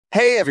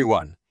Hey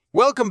everyone,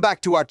 welcome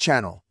back to our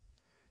channel.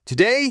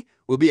 Today,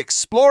 we'll be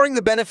exploring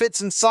the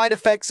benefits and side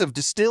effects of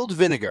distilled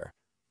vinegar.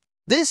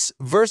 This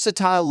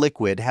versatile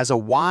liquid has a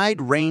wide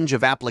range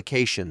of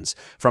applications,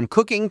 from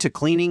cooking to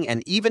cleaning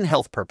and even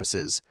health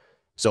purposes.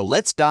 So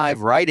let's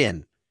dive right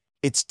in.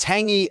 Its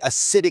tangy,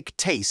 acidic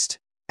taste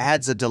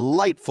adds a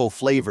delightful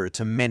flavor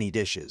to many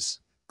dishes.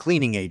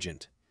 Cleaning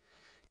agent.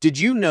 Did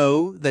you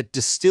know that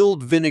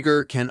distilled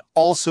vinegar can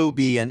also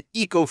be an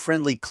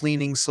eco-friendly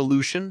cleaning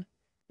solution?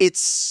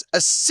 Its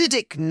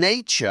acidic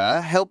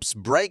nature helps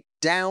break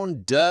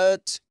down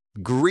dirt,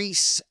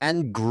 grease,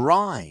 and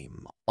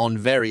grime on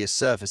various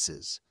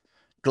surfaces,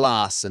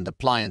 glass and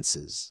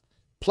appliances.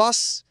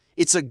 Plus,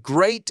 it's a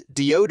great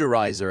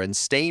deodorizer and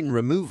stain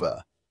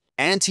remover.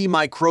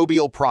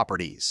 Antimicrobial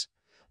properties.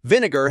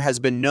 Vinegar has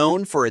been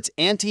known for its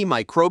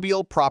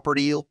antimicrobial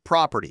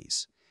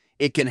properties.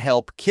 It can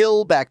help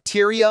kill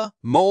bacteria,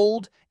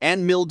 mold,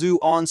 and mildew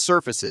on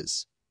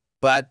surfaces.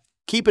 But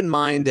keep in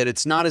mind that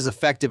it's not as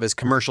effective as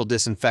commercial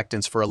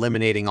disinfectants for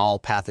eliminating all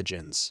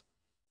pathogens.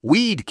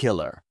 Weed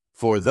killer.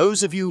 For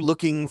those of you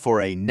looking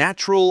for a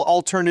natural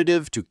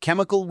alternative to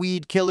chemical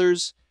weed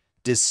killers,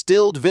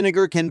 distilled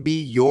vinegar can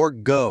be your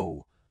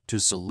go-to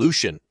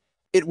solution.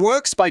 It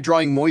works by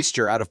drawing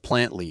moisture out of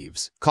plant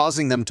leaves,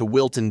 causing them to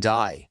wilt and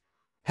die.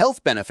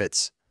 Health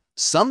benefits.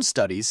 Some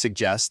studies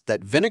suggest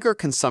that vinegar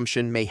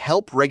consumption may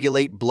help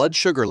regulate blood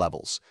sugar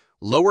levels,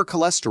 lower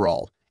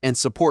cholesterol, and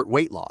support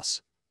weight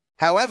loss.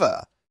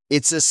 However,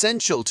 it's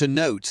essential to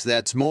note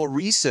that more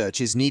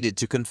research is needed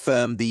to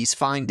confirm these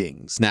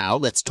findings. Now,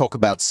 let's talk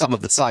about some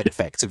of the side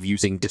effects of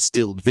using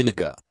distilled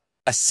vinegar.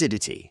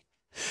 Acidity.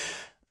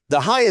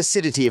 The high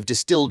acidity of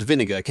distilled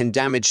vinegar can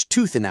damage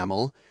tooth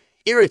enamel,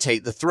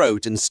 irritate the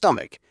throat and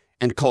stomach,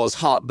 and cause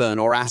heartburn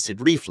or acid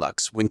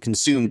reflux when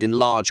consumed in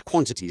large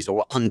quantities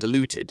or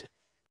undiluted.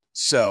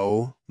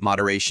 So,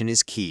 moderation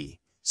is key.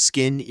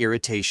 Skin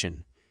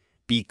irritation.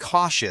 Be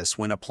cautious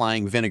when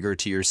applying vinegar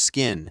to your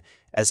skin,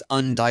 as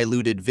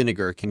undiluted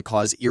vinegar can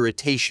cause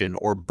irritation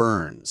or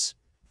burns.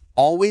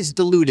 Always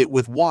dilute it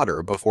with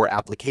water before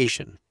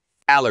application.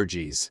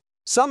 Allergies.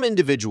 Some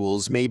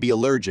individuals may be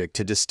allergic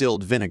to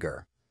distilled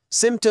vinegar.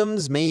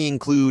 Symptoms may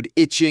include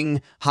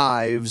itching,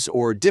 hives,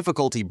 or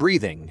difficulty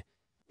breathing.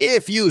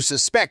 If you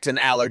suspect an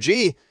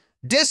allergy,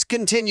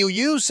 discontinue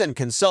use and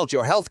consult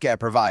your healthcare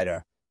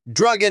provider.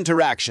 Drug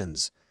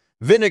interactions.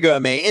 Vinegar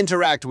may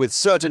interact with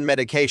certain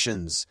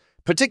medications,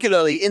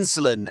 particularly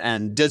insulin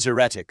and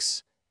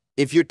diuretics.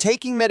 If you're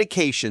taking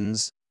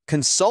medications,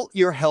 consult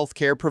your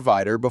healthcare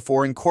provider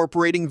before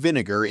incorporating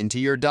vinegar into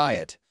your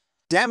diet.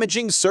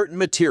 Damaging certain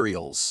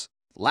materials.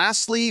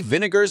 Lastly,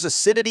 vinegar's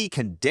acidity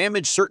can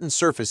damage certain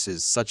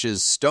surfaces such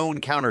as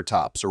stone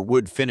countertops or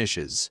wood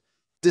finishes.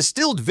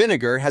 Distilled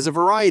vinegar has a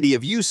variety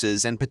of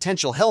uses and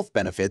potential health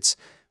benefits,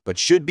 but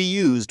should be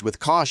used with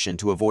caution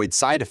to avoid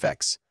side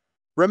effects.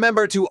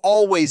 Remember to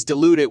always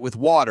dilute it with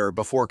water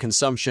before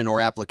consumption or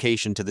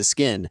application to the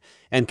skin,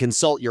 and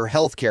consult your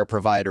healthcare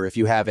provider if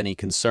you have any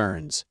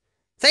concerns.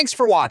 Thanks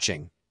for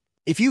watching.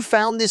 If you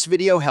found this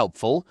video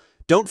helpful,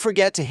 don't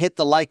forget to hit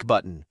the like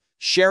button,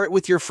 share it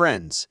with your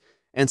friends,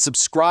 and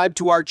subscribe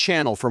to our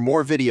channel for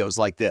more videos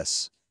like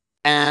this.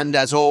 And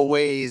as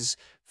always,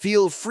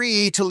 feel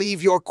free to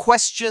leave your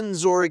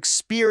questions or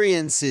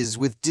experiences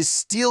with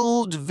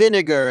distilled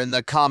vinegar in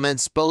the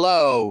comments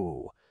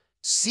below.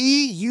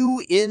 See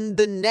you in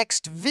the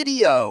next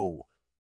video.